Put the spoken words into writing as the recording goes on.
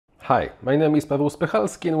Hi, my name is Paweł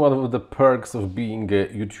Spechalski, and one of the perks of being a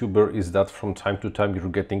YouTuber is that from time to time you're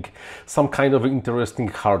getting some kind of interesting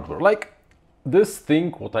hardware, like this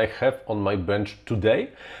thing what I have on my bench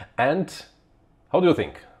today. And how do you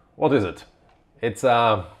think? What is it? It's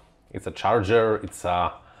a charger, it's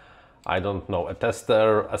a, I don't know, a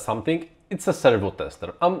tester, a something. It's a servo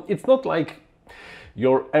tester. It's not like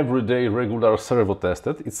your everyday regular servo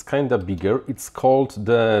tester. It's kind of bigger. It's called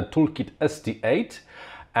the Toolkit ST8.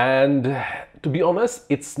 And to be honest,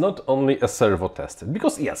 it's not only a servo tester,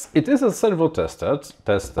 because yes, it is a servo tester.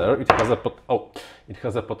 It has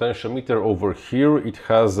a potentiometer over here. It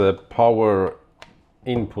has a power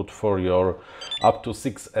input for your up to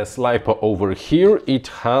 6S LiPo over here. It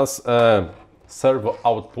has servo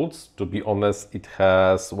outputs. To be honest, it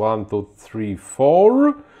has 1, 2, 3,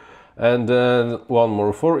 4, and then one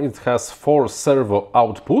more 4. It has 4 servo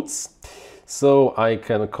outputs. So I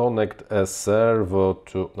can connect a servo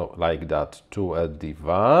like that to a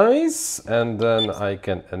device, and then I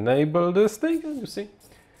can enable this thing. And you see,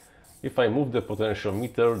 if I move the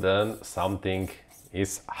potentiometer, then something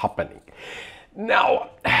is happening. Now,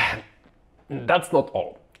 that's not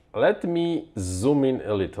all. Let me zoom in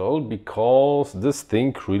a little, because this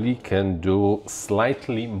thing really can do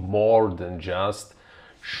slightly more than just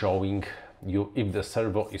showing you if the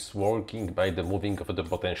servo is working by the moving of the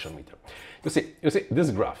potentiometer. You see this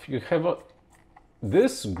graph.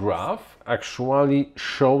 This graph actually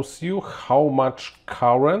shows you how much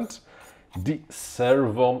current the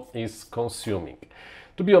servo is consuming.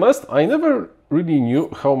 To be honest, I never really knew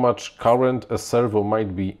how much current a servo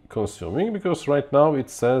might be consuming, because right now it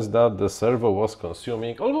says that the servo was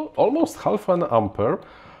consuming almost half an ampere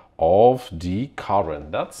of the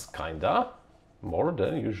current. That's kinda more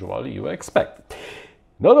than usually you expect.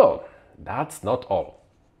 No, that's not all.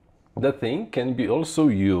 The thing can be also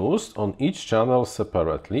used on each channel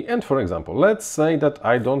separately. And for example, let's say that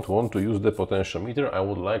I don't want to use the potentiometer. I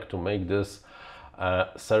would like to make this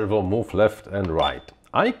servo move left and right.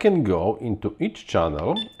 I can go into each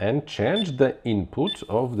channel and change the input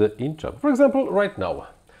of the channel. For example, right now,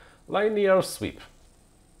 linear sweep.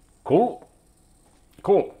 Cool.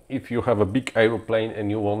 If you have a big aeroplane and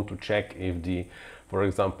you want to check if the, for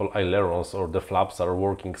example, ailerons or the flaps are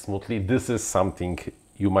working smoothly, this is something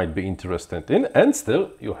you might be interested in, and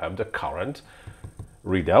still you have the current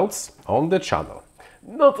readouts on the channel.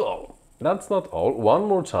 Not all. That's not all. One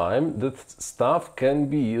more time, that stuff can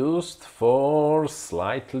be used for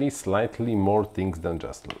slightly more things than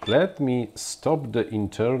just. Let me stop the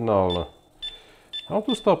internal. How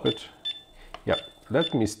to stop it? Yeah.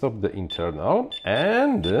 Let me stop the internal,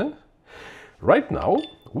 and right now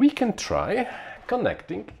we can try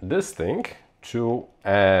connecting this thing to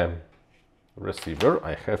a receiver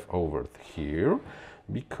I have over here,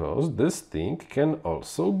 because this thing can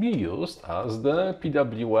also be used as the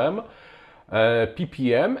PWM,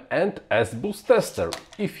 PPM and SBUS tester.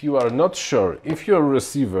 If you are not sure if your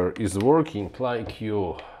receiver is working like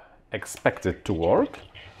you expect it to work,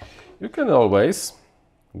 you can always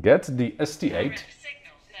get the ST8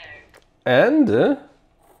 and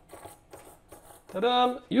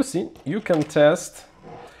you see, you can test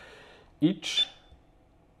each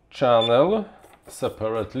channel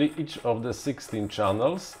separately, each of the 16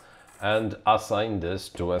 channels, and assign this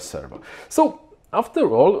to a servo. So after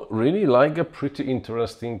all, really like a pretty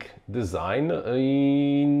interesting design,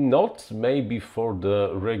 not maybe for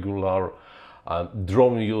the regular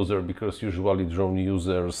drone user, because usually drone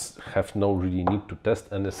users have no really need to test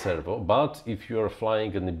any servo. But if you are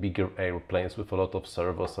flying in the bigger airplanes with a lot of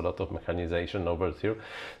servos, a lot of mechanization over here,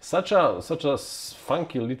 such a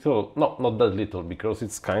funky little, no, not that little, because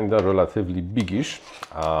it's kind of relatively biggish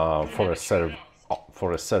for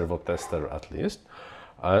a servo tester at least,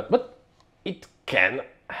 but it can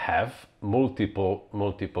have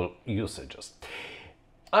multiple usages.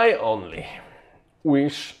 I only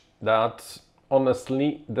wish that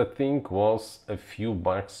honestly the thing was a few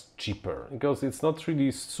bucks cheaper, because it's not really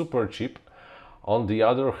super cheap. On the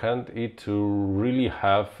other hand, it really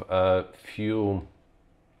have a few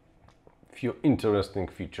interesting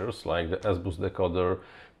features, like the SBUS decoder,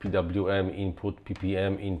 PWM input,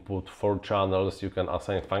 PPM input, 4 channels. You can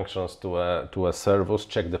assign functions to a servos,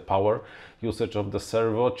 check the power usage of the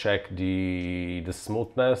servo, check the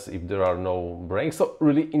smoothness if there are no breaks. So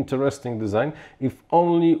really interesting design, if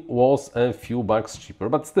only was a few bucks cheaper.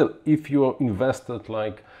 But still, if you invested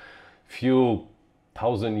like few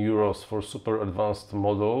 €1,000 for super advanced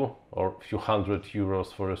model, or a few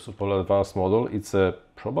 €100 for a super advanced model, it's a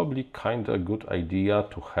probably kind of good idea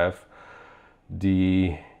to have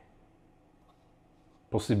the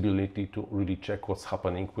possibility to really check what's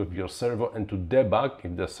happening with your servo and to debug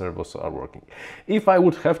if the servos are working. If I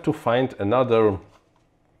would have to find another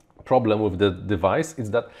problem with the device, it's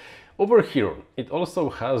that over here it also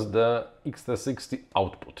has the XT60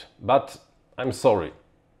 output, but I'm sorry,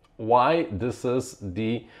 why this is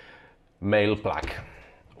the male plug?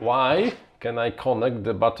 Why can I connect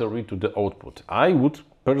the battery to the output? I would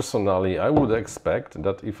personally, I would expect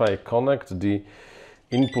that if I connect the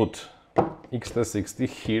input XT60,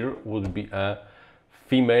 here would be a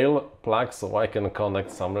female plug, so I can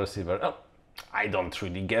connect some receiver. Oh, I don't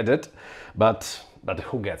really get it, but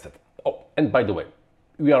who gets it? Oh, and by the way,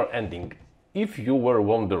 we are ending. If you were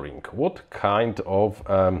wondering what kind of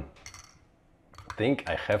thing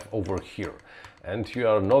I have over here, and you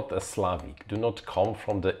are not a Slavic, do not come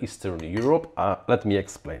from the Eastern Europe, let me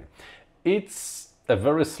explain. It's a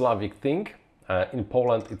very Slavic thing. In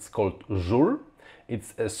Poland it's called żur.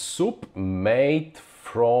 It's a soup made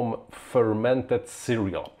from fermented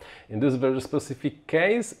cereal. In this very specific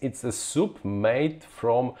case, it's a soup made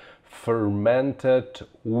from fermented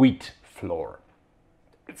wheat flour.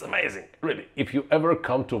 It's amazing, really. If you ever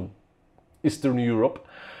come to Eastern Europe,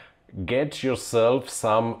 get yourself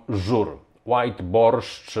some żur, white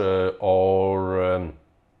borscht, or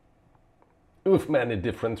with many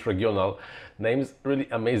different regional names. Really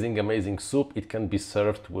amazing soup. It can be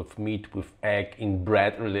served with meat, with egg, in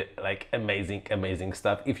bread. Really like amazing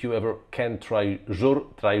stuff. If you ever can try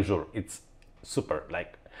żur, try żur. It's super,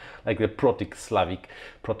 like the pro tip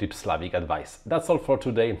Slavic advice. That's all for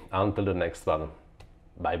today. Until the next one.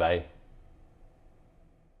 Bye bye.